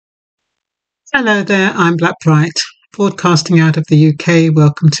Hello there, I'm Blackbright, broadcasting out of the UK.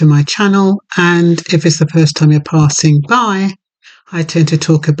 Welcome to my channel, and if it's the first time you're passing by, I tend to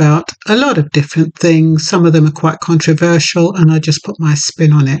talk about a lot of different things. Some of them are quite controversial, and I just put my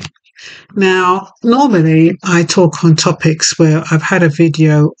spin on it. Now, normally I talk on topics where I've had a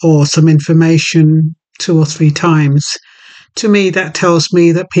video or some information 2 or 3 times. To me, that tells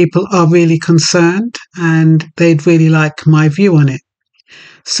me that people are really concerned and they'd really like my view on it.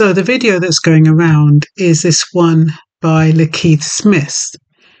 So the video that's going around is this one by Lakeith Smith.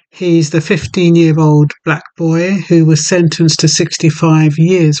 He's the 15-year-old black boy who was sentenced to 65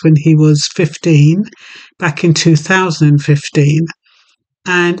 years when he was 15, back in 2015.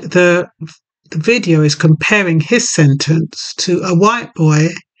 And the video is comparing his sentence to a white boy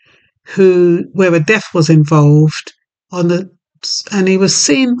where a death was involved and he was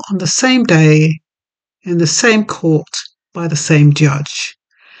seen on the same day in the same court by the same judge.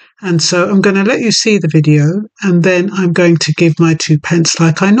 And so I'm going to let you see the video, and then I'm going to give my 2 pence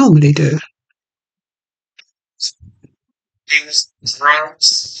like I normally do.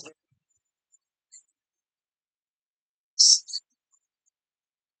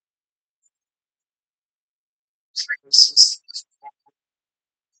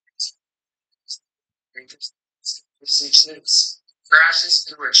 Crashes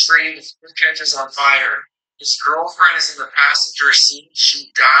through a tree with catches on fire. His girlfriend is in the passenger seat. She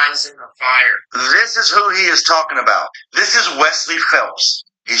dies in the fire. This is who he is talking about. This is Wesley Phelps.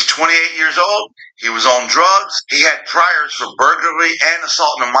 He's 28 years old. He was on drugs. He had priors for burglary and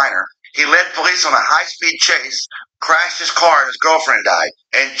assault on a minor. He led police on a high-speed chase, crashed his car, and his girlfriend died.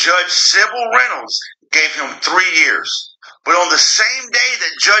 And Judge Sybil Reynolds gave him 3 years. But on the same day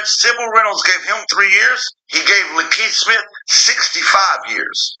that Judge Sybil Reynolds gave him 3 years, he gave Lakeith Smith 65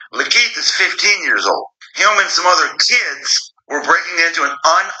 years. Lakeith is 15 years old. Him and some other kids were breaking into an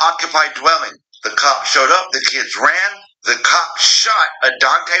unoccupied dwelling. The cops showed up. The kids ran. The cop shot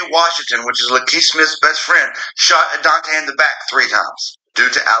Adante Washington, which is Lakeith Smith's best friend, shot Adante in the back 3 times. Due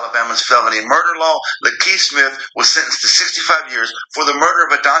to Alabama's felony murder law, Lakeith Smith was sentenced to 65 years for the murder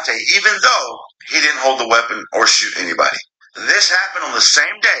of Adante, even though he didn't hold the weapon or shoot anybody. This happened on the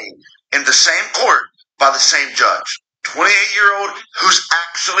same day, in the same court, by the same judge. 28-year-old who's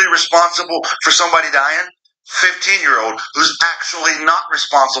actually responsible for somebody dying. 15-year-old who's actually not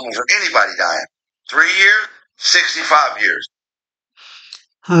responsible for anybody dying. 3 years, 65 years.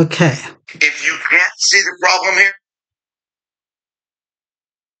 Okay. If you can't see the problem here,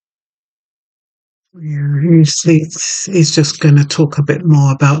 yeah, he's just going to talk a bit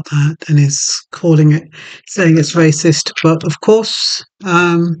more about that, and he's saying it's racist. But of course,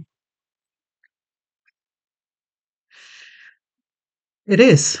 it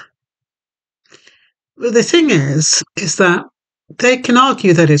is. But the thing is that they can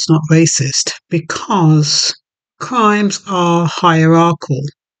argue that it's not racist because crimes are hierarchical.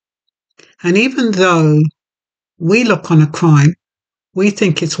 And even though we look on a crime, we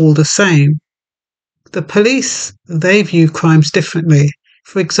think it's all the same. The police, they view crimes differently.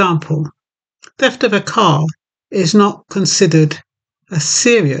 For example, theft of a car is not considered as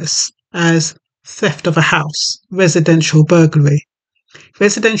serious as theft of a house, residential burglary.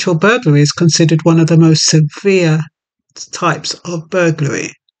 Residential burglary is considered one of the most severe types of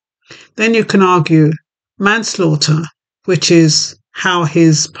burglary. Then you can argue manslaughter, which is how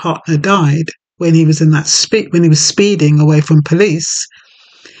his partner died when he was when he was speeding away from police,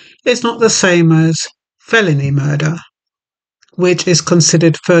 is not the same as felony murder, which is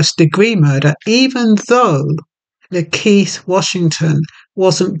considered first-degree murder, even though Lakeith Washington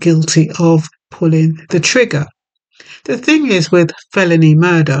wasn't guilty of pulling the trigger. The thing is with felony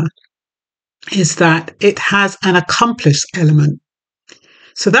murder is that it has an accomplice element.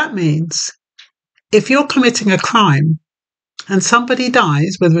 So that means if you're committing a crime and somebody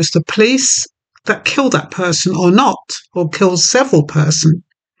dies, whether it's the police that kill that person or not, or kills several persons,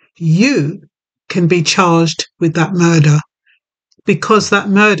 you can be charged with that murder because that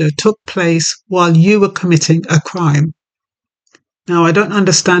murder took place while you were committing a crime. Now, I don't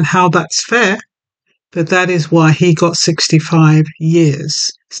understand how that's fair, but that is why he got 65 years.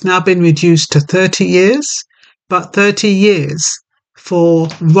 It's now been reduced to 30 years, but 30 years for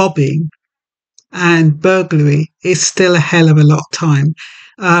robbing and burglary is still a hell of a lot of time.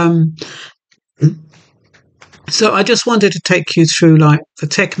 So I just wanted to take you through the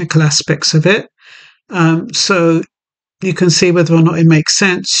technical aspects of it, so you can see whether or not it makes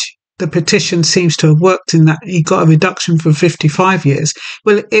sense. The petition seems to have worked in that he got a reduction from 55 years.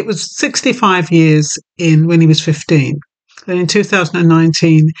 Well, it was 65 years when he was 15. And in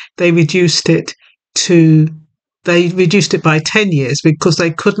 2019, they reduced it by 10 years because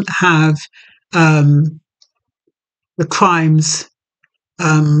they couldn't have the crimes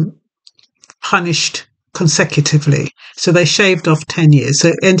punished consecutively. So they shaved off 10 years. So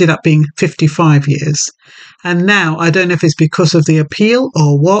it ended up being 55 years. And now, I don't know if it's because of the appeal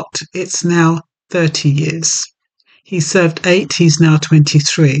or what, it's now 30 years. He served 8, he's now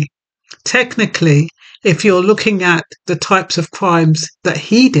 23. Technically, if you're looking at the types of crimes that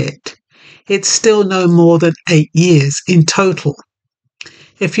he did, it's still no more than 8 years in total.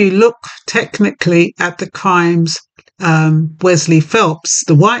 If you look technically at the crimes Wesley Phelps,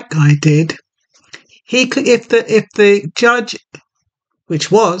 the white guy, did, he could, if the judge,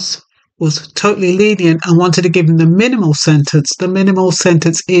 which was totally lenient and wanted to give him the minimal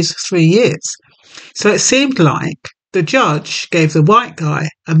sentence is 3 years. So it seemed like the judge gave the white guy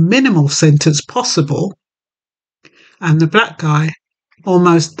a minimal sentence possible and the black guy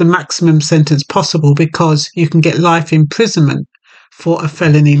almost the maximum sentence possible, because you can get life imprisonment for a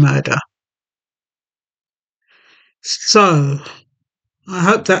felony murder. So I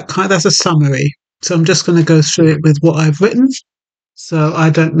hope that's a summary. So I'm just going to go through it with what I've written so I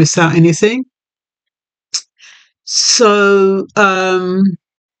don't miss out anything. So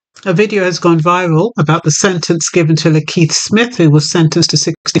a video has gone viral about the sentence given to Lakeith Smith, who was sentenced to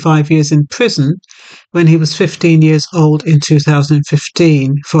 65 years in prison when he was 15 years old in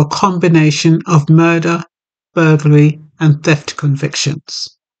 2015 for a combination of murder, burglary, and theft convictions.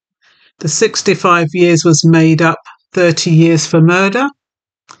 The 65 years was made up 30 years for murder,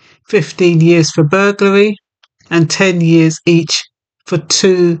 15 years for burglary, and 10 years each for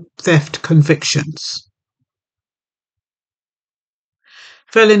 2 theft convictions.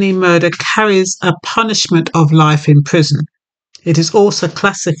 Felony murder carries a punishment of life in prison. It is also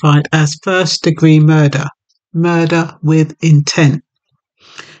classified as first-degree murder, murder with intent.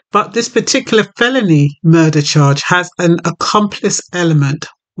 But this particular felony murder charge has an accomplice element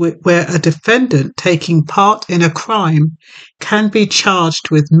where a defendant taking part in a crime can be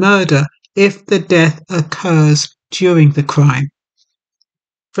charged with murder if the death occurs during the crime.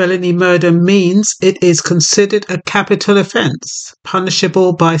 Felony murder means it is considered a capital offence,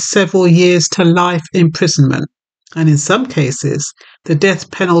 punishable by several years to life imprisonment, and in some cases, the death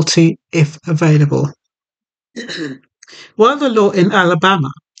penalty if available. While the law in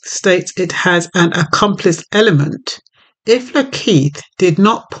Alabama states it has an accomplice element, if Lakeith did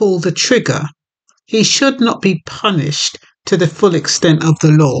not pull the trigger, he should not be punished to the full extent of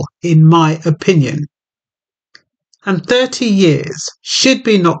the law, in my opinion. And 30 years should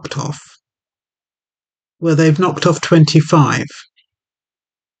be knocked off. Well, they've knocked off 25.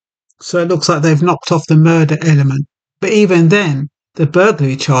 So it looks like they've knocked off the murder element. But even then, the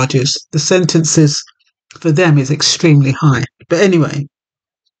burglary charges, the sentences for them is extremely high. But anyway,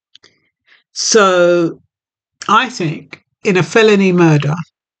 so I think in a felony murder,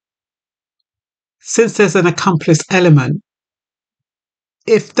 since there's an accomplice element,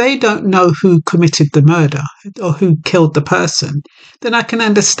 if they don't know who committed the murder or who killed the person, then I can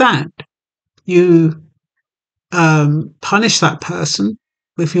understand. You punish that person.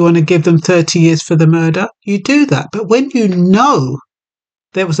 If you want to give them 30 years for the murder, you do that. But when you know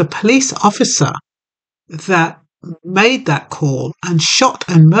there was a police officer that made that call and shot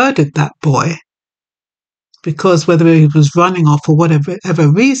and murdered that boy, because whether he was running off for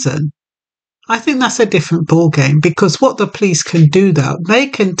whatever reason, I think that's a different ballgame, because what the police can do though, they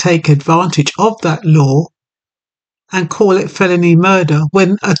can take advantage of that law and call it felony murder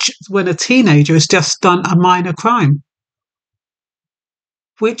when a teenager has just done a minor crime,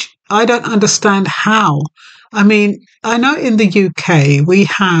 which I don't understand how. I mean, I know in the UK we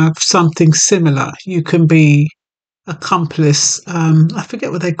have something similar. You can be accomplice, I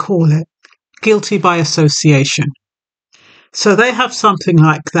forget what they call it, guilty by association. So they have something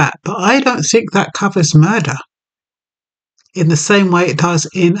like that, but I don't think that covers murder in the same way it does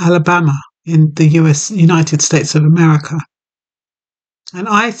in Alabama, in the United States of America. And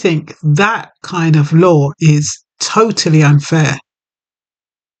I think that kind of law is totally unfair.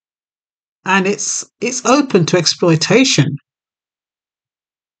 And it's open to exploitation.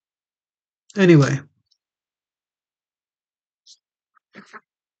 Anyway,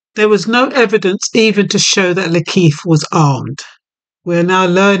 there was no evidence even to show that Lakeith was armed. We're now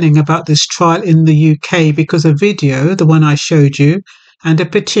learning about this trial in the UK because a video, the one I showed you, and a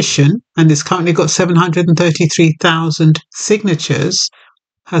petition, and it's currently got 733,000 signatures,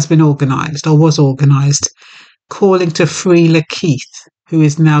 has been organised, or was organised, calling to free Lakeith, who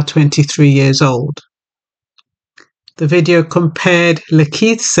is now 23 years old. The video compared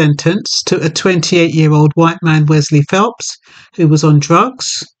Lakeith's sentence to a 28-year-old white man, Wesley Phelps, who was on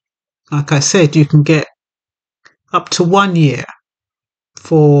drugs. Like I said, you can get up to 1 year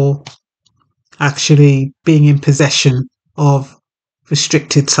for actually being in possession of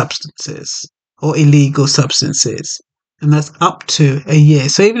restricted substances or illegal substances. And that's up to a year.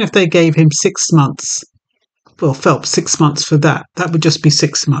 So even if they gave him 6 months, well, Phelps 6 months for that, that would just be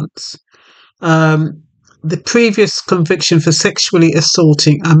 6 months. The previous conviction for sexually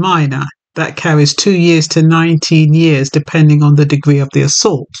assaulting a minor, that carries 2 years to 19 years, depending on the degree of the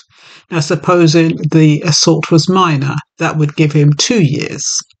assault. Now, supposing the assault was minor, that would give him 2 years,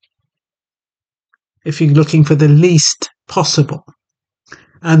 if you're looking for the least possible.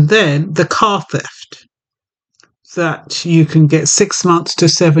 And then the car theft, that you can get 6 months to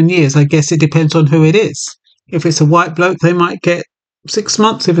 7 years. I guess it depends on who it is. If it's a white bloke, they might get 6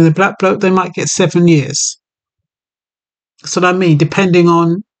 months. If it's a black bloke, they might get 7 years. That's what I mean, depending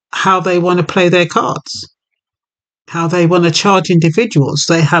on how they want to play their cards, how they want to charge individuals.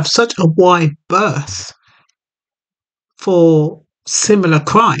 They have such a wide berth for similar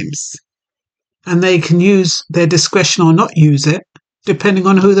crimes, and they can use their discretion or not use it, depending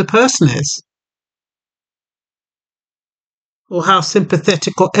on who the person is, or how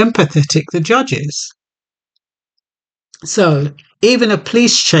sympathetic or empathetic the judge is. So even a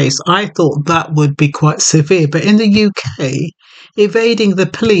police chase, I thought that would be quite severe. But in the UK, evading the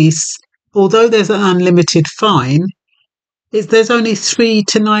police, although there's an unlimited fine, there's only 3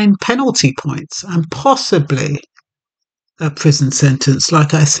 to 9 penalty points and possibly a prison sentence,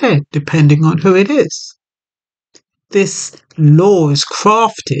 like I said, depending on who it is. This law is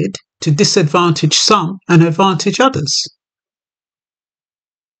crafted to disadvantage some and advantage others.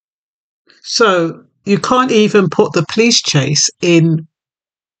 So you can't even put the police chase in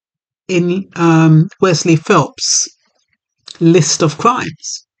Wesley Phelps' list of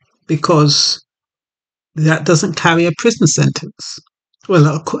crimes, because that doesn't carry a prison sentence.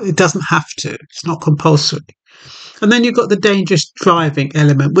 Well, it doesn't have to. It's not compulsory. And then you've got the dangerous driving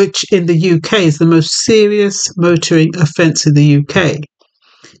element, which in the UK is the most serious motoring offence in the UK.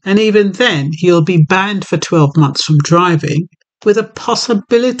 And even then, he'll be banned for 12 months from driving, with a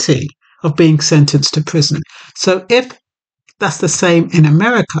possibility of being sentenced to prison. So if that's the same in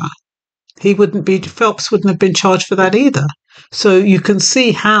America, Phelps wouldn't have been charged for that either. So you can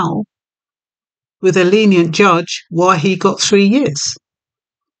see how, with a lenient judge, why he got 3 years.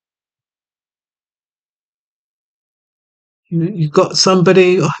 You've got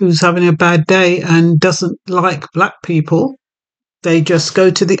somebody who's having a bad day and doesn't like black people. They just go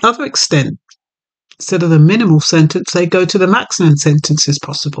to the other extent. Instead of the minimal sentence, they go to the maximum sentences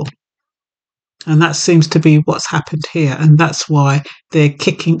possible. And that seems to be what's happened here. And that's why they're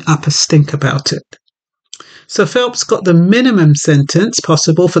kicking up a stink about it. So Phelps got the minimum sentence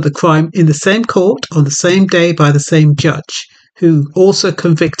possible for the crime in the same court on the same day by the same judge, who also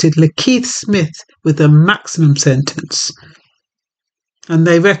convicted Lakeith Smith with the maximum sentence. And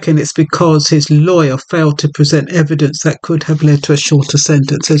they reckon it's because his lawyer failed to present evidence that could have led to a shorter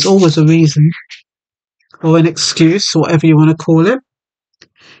sentence. There's always a reason, or an excuse, or whatever you want to call it.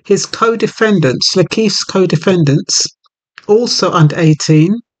 His co-defendants, Lakeith's co-defendants, also under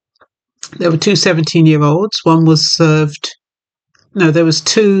 18. There were 2 17-year-olds. One was served. No, there was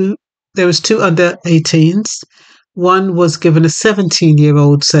two under 18s. One was given a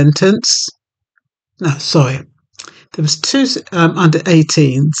 17-year-old sentence. No, sorry. There was 2 under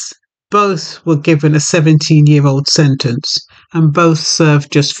 18s. Both were given a 17-year-old sentence, and both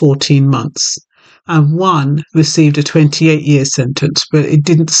served just 14 months. And one received a 28-year sentence, but it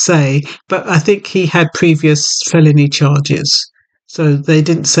didn't say. But I think he had previous felony charges, so they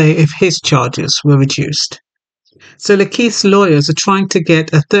didn't say if his charges were reduced. So Lakeith's lawyers are trying to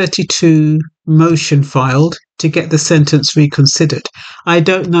get a 32 motion filed to get the sentence reconsidered. I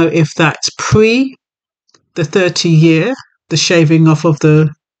don't know if that's pre the 30-year, the shaving off of the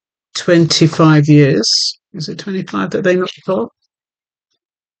 25 years. Is it 25 that they knocked off?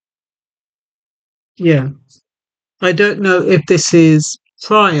 Yeah. I don't know if this is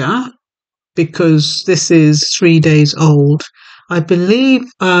prior, because this is 3 days old. I believe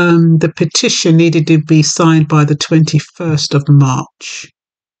the petition needed to be signed by the 21st of March.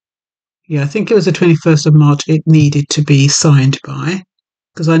 Yeah, I think it was the 21st of March it needed to be signed by,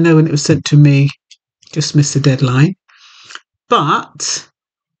 because I know when it was sent to me, just missed the deadline. But,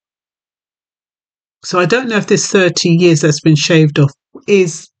 so I don't know if this 30 years that's been shaved off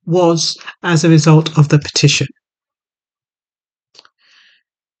was as a result of the petition.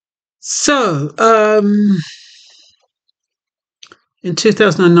 So, in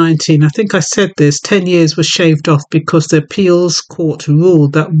 2019, I think I said this, 10 years was shaved off because the appeals court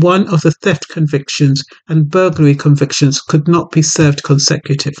ruled that one of the theft convictions and burglary convictions could not be served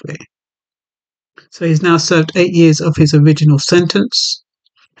consecutively. So he's now served 8 years of his original sentence.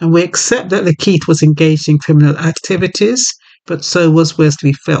 And we accept that Lakeith was engaged in criminal activities, but so was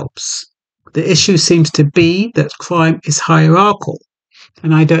Wesley Phelps. The issue seems to be that crime is hierarchical,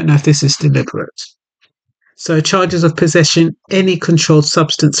 and I don't know if this is deliberate. So charges of possession, any controlled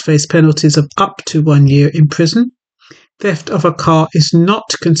substance face penalties of up to 1 year in prison. Theft of a car is not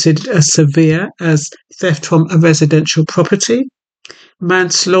considered as severe as theft from a residential property.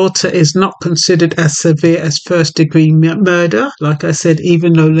 Manslaughter is not considered as severe as first-degree murder, like I said,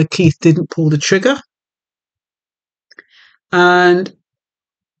 even though Lakeith didn't pull the trigger. And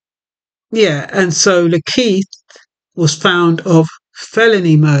so Lakeith was found of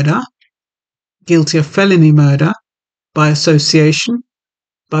felony murder, guilty of felony murder by association,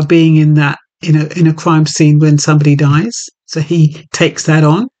 by being in a crime scene when somebody dies. So he takes that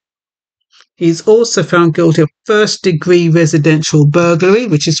on. He's also found guilty of first-degree residential burglary,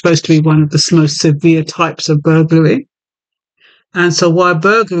 which is supposed to be one of the most severe types of burglary. And so while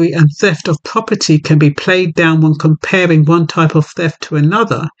burglary and theft of property can be played down when comparing one type of theft to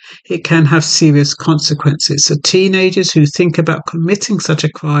another, it can have serious consequences. So teenagers who think about committing such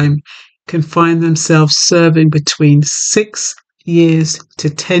a crime can find themselves serving between 6 years to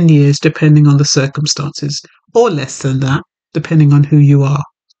 10 years, depending on the circumstances, or less than that, depending on who you are.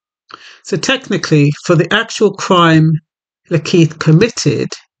 So technically, for the actual crime Lakeith committed,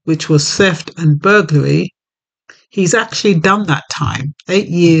 which was theft and burglary, he's actually done that time. 8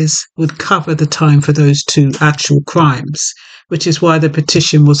 years would cover the time for those two actual crimes, which is why the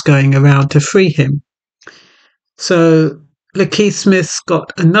petition was going around to free him. So Lakeith Smith's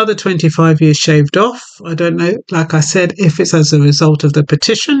got another 25 years shaved off. I don't know, like I said, if it's as a result of the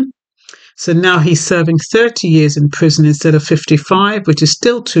petition. So now he's serving 30 years in prison instead of 55, which is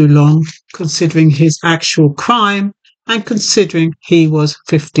still too long, considering his actual crime and considering he was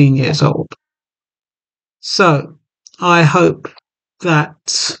 15 years old. So I hope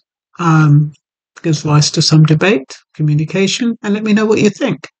that gives rise to some debate, communication, and let me know what you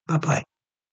think. Bye-bye.